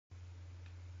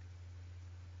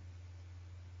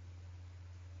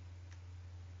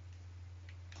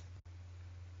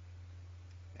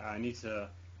I need to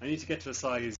get to a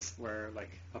size where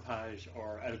like Papage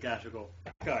or El Gato go,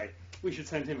 that guy, we should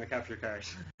send him a capture card.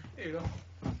 Here you go.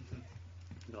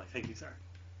 Be like, thank you, sir.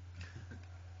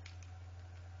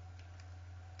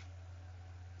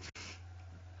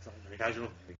 It's not very casual.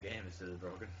 The game is still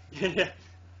broken. Yeah.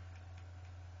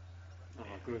 Oh,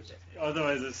 good.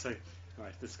 Otherwise, it's like,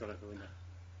 alright, this has got to go in there.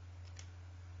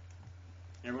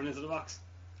 Everyone into the box.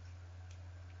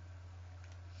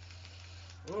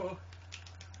 Oh.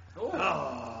 Oh.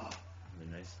 Oh. Very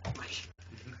nice. Nice.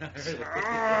 In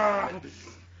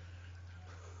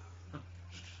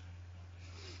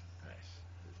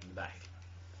the back.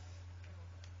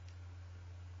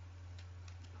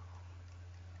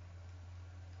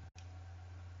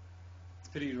 It's a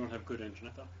pity you don't have good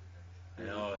internet though. I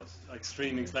know. Like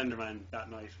streaming Slenderman that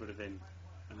night would have been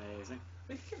amazing.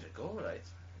 We could give it a go, right?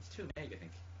 It's 2 meg, I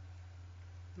think.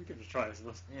 We give it a try, I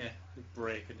suppose. Yeah.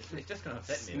 Break it. It's just going to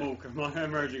upset me. Smoke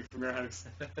emerging from your house.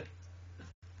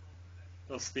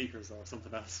 Those speakers or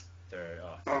something else. They're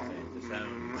the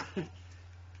sound.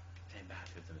 Playing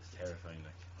baskets and it's terrifying.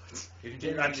 Like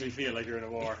you actually feel like you're in a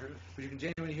war. But you can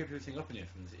genuinely hear people sing up on you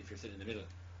if you're sitting in the middle.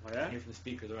 Oh yeah? You can hear from the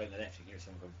speaker the right and the left. You can hear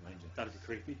someone coming behind you. That'd be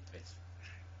creepy. It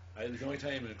was the only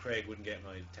time when Craig wouldn't get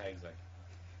my tags like.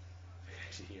 I could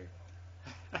actually hear.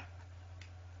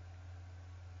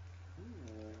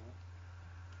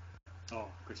 Oh,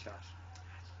 good shot.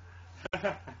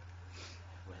 Well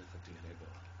put together goal.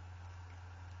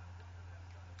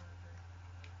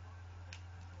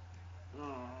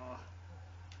 Oh.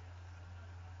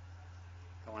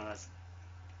 Come on, lads.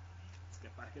 Let's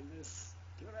get back in this.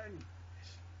 Give it in.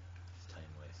 It's time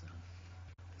waste now.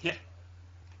 Yeah.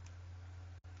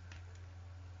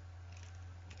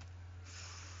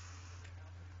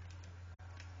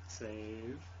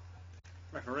 Save.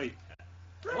 Referee.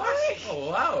 What? Oh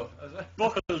wow!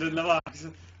 Buckled in the box.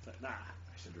 It's like, nah.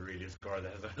 I should really have scored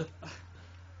that as well.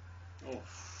 Oh.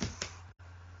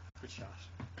 Good shot.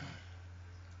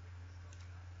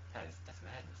 That's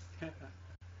madness.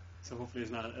 So hopefully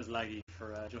it's not as laggy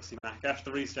for Justy Mack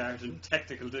after the restart and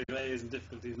technical delays and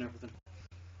difficulties and everything.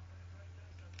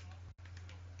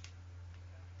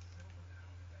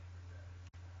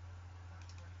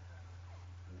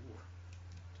 Ooh.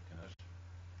 Taken out.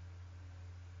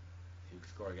 If you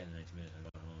score again in 90 minutes, I'm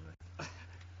going home. Like.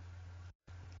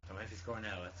 Come on, if you score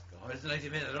now, let's go. It's 90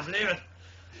 minutes, I don't believe it!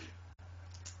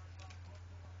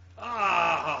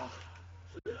 Ah!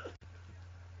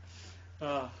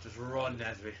 Just run,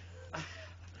 Nasby.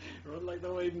 Run like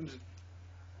the wind.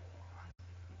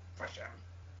 Pressure.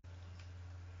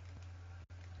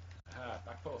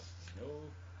 Back post. No.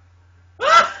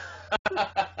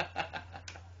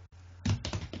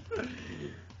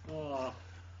 Oh,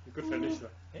 good finish though.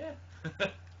 Yeah.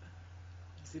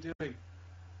 What's he doing?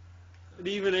 It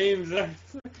even aims there.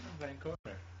 Playing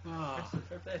corner. Oh.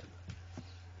 Fair play.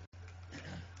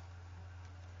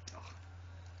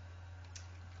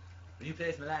 When you play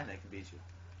as Milan, I can beat you.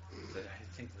 So I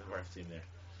think they're the worst team there.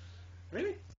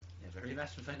 Really? Yeah, do I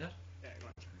rematch and find out? Yeah, go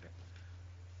on. Okay.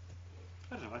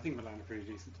 I don't know, I think Milan are pretty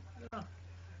decent. I don't know.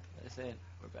 That's it.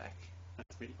 We're back.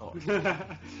 That's me. Oh.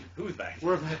 Who's back?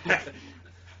 We're back.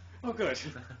 Oh, good.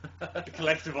 The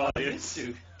collective audience.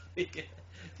 They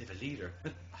have a leader.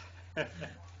 They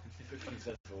become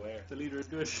self-aware. The leader is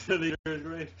good. The leader is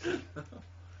great.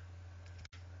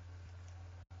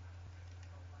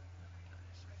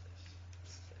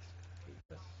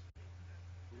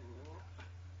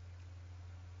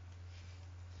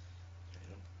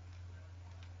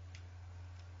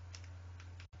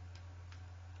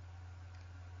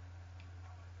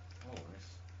 Oh, nice.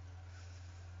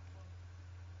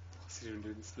 What's he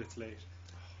doing the splits late?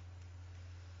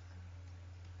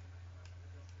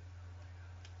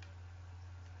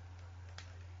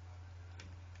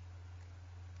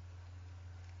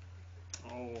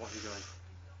 Oh, what are you doing?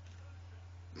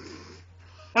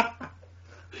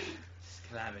 Just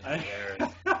calamity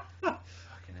errors.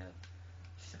 Fucking hell.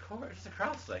 Just a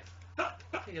cross, like.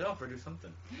 Take it off or do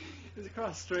something. It's a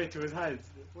cross straight to his head.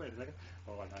 Wait a second.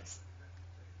 Oh, nice.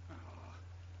 Oh.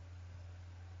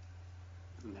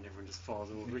 And then everyone just falls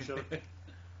over each other.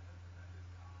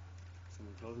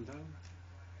 Someone closing down.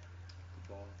 Good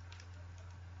ball.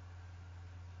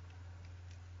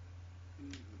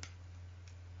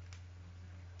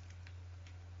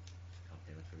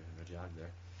 Compliment for a jog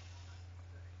there.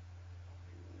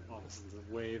 Oh, this is the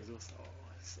waves. Oh,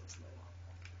 he's so slow.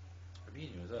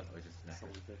 Fabinho as well. I just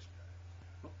knackered.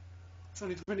 Oh, it's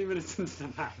only 20 minutes into the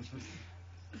match.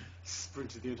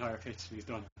 Sprinted the entire pitch and he's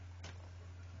done.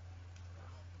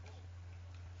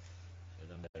 Should have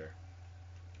done better.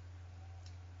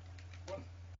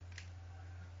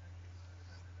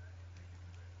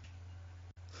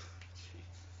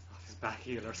 back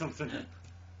heel or something.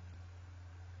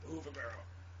 Move a girl.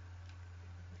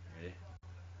 Ready?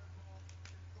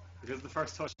 Because the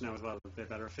first touch now as well, they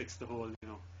better fix the whole,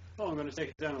 oh, I'm going to take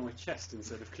it down on my chest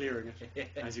instead of clearing it,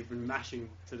 as you've been mashing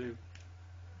to do.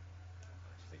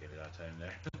 They give you that time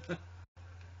there.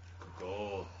 Good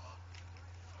goal.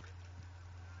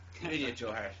 Fuck. Idiot,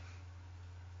 Joe Hart.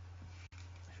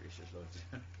 I should have loved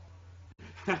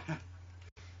you.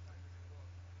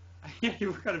 Yeah, you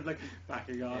were kind of like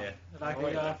backing off. Yeah.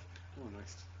 Backing off. Oh,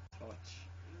 nice touch.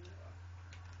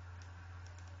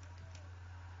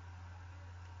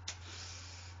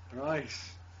 Right.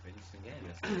 Interesting game.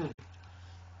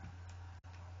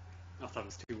 I thought it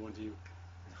was 2-1 to you.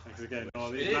 Because again, It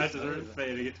all these is, matches it are is.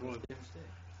 fading into one. It's a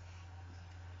mistake.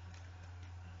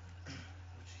 Oh,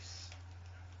 jeez.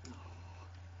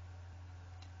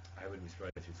 I wouldn't be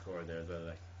surprised if you scored there as well,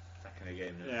 like that kind of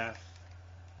game. Yeah.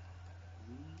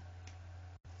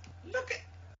 Look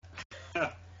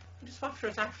at. Just swap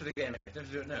shirts after the game. I don't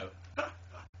have to do it now.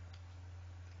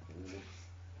 Ooh,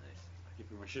 nice.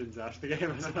 Keeping my shins after the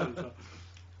game as well. So.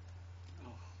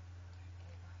 Oh.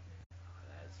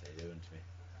 Lads, they doing to me.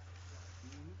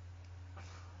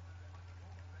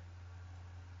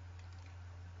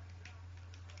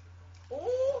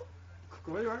 Oh!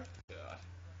 Go where you are. God.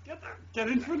 Get there. Get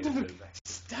in front of him.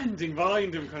 Standing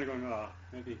behind him, kind of going,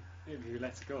 maybe he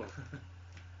lets it go.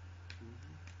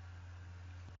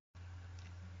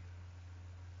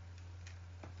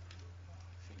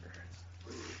 Finger hurts.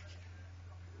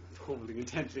 Holding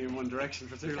intently in one direction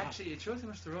for too long. Actually, it shows how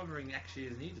much the rubbering actually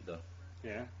is needed, though.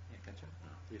 Yeah. Yeah, catch up.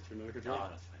 No. You get to another control. No,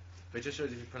 that's fine. But it just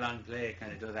shows if you prolong play, it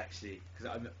kind of does actually.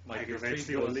 Because my Aggravates PS3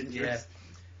 the old goes, injuries. yeah.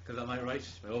 Because on my right,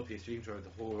 my old PS3 controller, the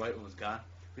whole right one was gone.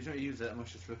 But you don't use it that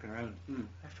much just looking around.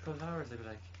 After a couple of hours, I'd be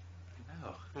like,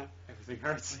 wow, Everything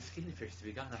hurts. my skin appears to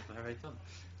be gone after my right thumb.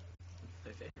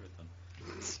 My favourite thumb.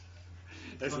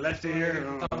 There's left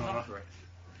ear.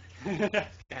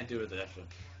 Can't do it with the left one.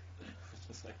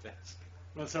 Just like that.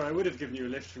 Well, sorry, I would have given you a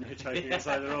lift from hitchhiking on the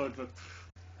side of the road, but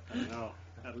I don't know.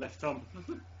 That left thumb.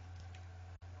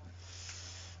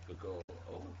 Good goal.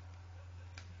 Oh.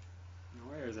 Now,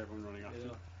 where is everyone running off? Hang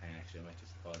on, actually, I might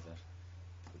just pause that.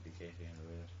 Could be Katie on the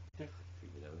way out. Yeah.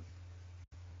 Figure it out.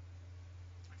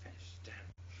 Finish.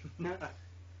 Damn.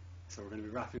 So we're going to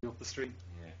be wrapping up the stream.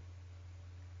 Yeah.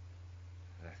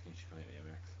 I was asking if she come out with your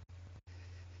marks.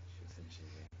 She was finishing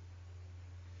the game.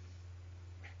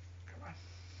 Come on.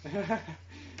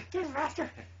 Do it faster.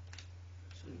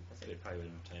 I said it probably would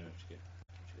have time after you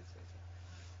get started.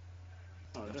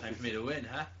 Oh, No time for me to win,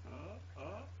 huh?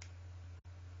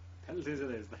 Penalties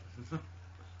it is then. Oof.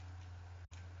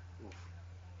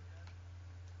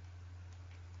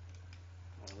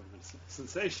 Oh, that would have been a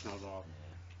sensational goal.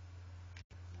 Yeah.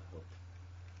 I hope.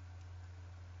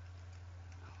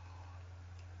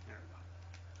 There we go.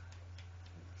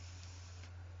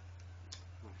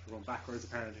 Oh, we're going backwards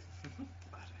apparently.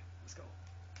 Let's go.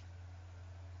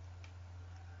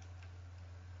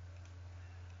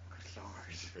 Good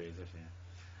lord. Freeze it, yeah.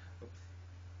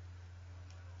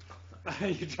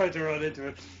 You tried to run into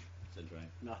it. Still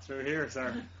trying. Not through here, sir.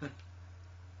 Okay,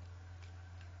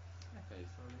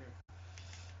 it's over here.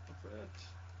 Look for it.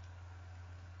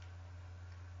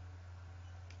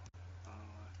 Oh,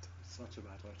 such a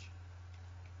bad touch.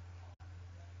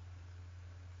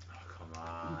 Oh, come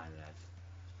on, lads.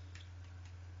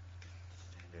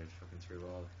 Standard fucking through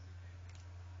all.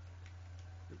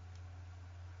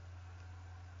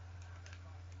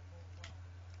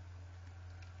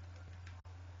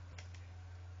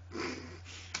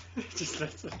 Just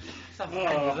lets it. Stop as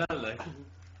well, like.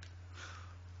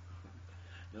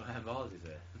 No handballs, you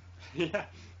say. Yeah.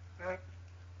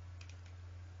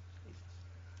 Jesus.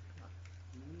 Come on.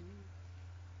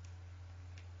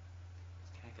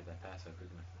 Just can't get that pass out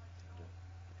quick enough.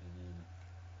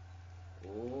 Oh,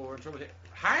 we're in trouble here.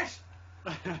 Hart!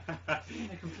 I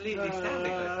completely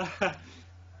static. Like.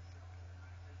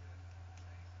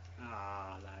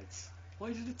 Lads. Why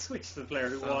did it switch to the player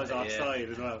who was offside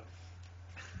as well?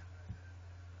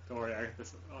 Don't worry, I get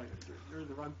this. Oh, you're in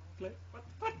the wrong play. What?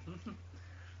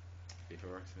 FIFA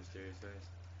works in mysterious ways.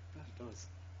 That it does.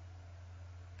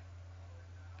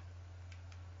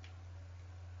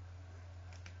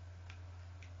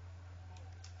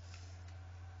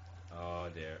 Oh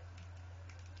dear.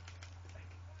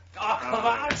 Oh, come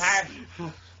on, Hart!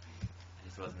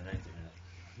 This wasn't a 90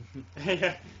 minute.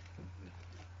 Yeah.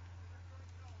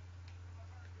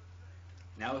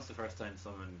 Now it's the first time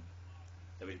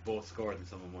that we both scored and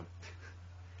someone won.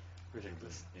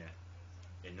 Ridiculous. Yeah.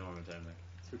 In normal time, like.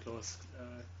 Too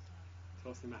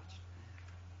closely matched.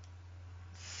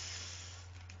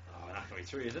 Oh, not gonna be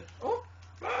 3, is it? Oh!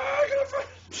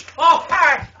 Oh,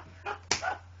 hard!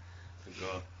 Good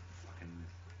goal. Fucking.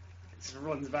 Just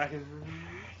runs back and...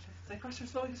 Like, what's your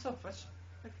slowing this up? What's.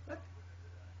 Like,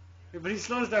 Yeah, but he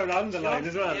slows down on the line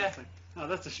as well. Yeah. It's like, oh,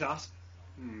 that's a shot.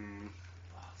 Hmm.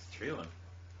 Oh, it's a 3-1.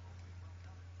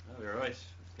 Oh, we were right. This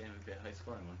game would be a high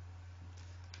scoring one.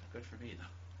 Good for me, though.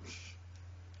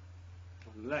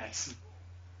 Unless...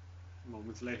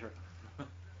 Moments later.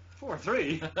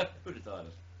 4-3? Who'd have thought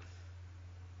it?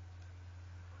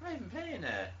 We're not even playing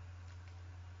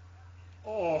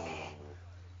Oh.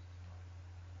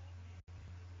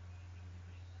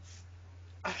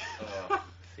 Oh,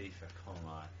 FIFA, come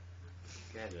on.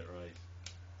 Get it right.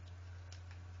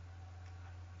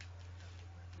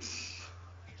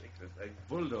 Ridiculous. Like,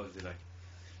 bulldozed it, like.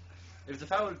 If it's a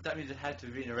foul, that means it had to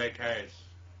have been a red card.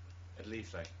 At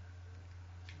least, like.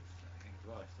 I think it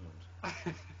was the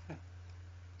moment.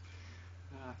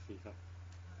 FIFA.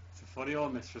 It's a funny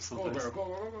old mistress Go, sometimes. Bear,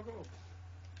 go.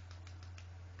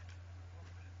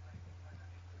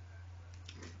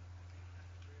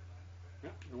 Yeah,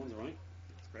 no one's right.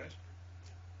 That's great.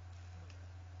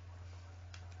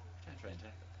 Can't try and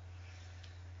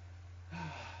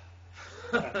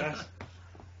Like tackle. that.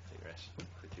 Take a rest.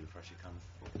 Quickly before she comes.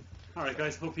 Alright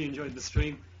guys, hope you enjoyed the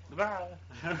stream.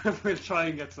 We'll try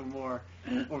and get some more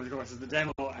over the course of the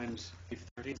demo and FIFA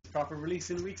 13's proper release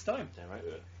in a week's time. Damn right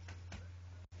we will.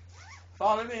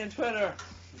 Follow me on Twitter.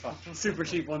 Super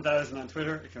Cheap 1000 on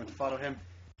Twitter if you want to follow him.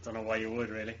 Don't know why you would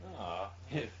really. Aww.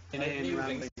 Inane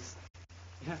ramblings.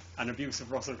 Yeah, and abuse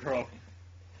of Russell Crowe.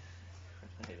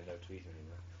 I don't tweet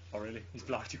anymore. Oh really? He's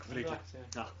blocked you completely. Blocked,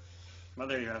 yeah. Ah. Well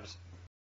there you have it.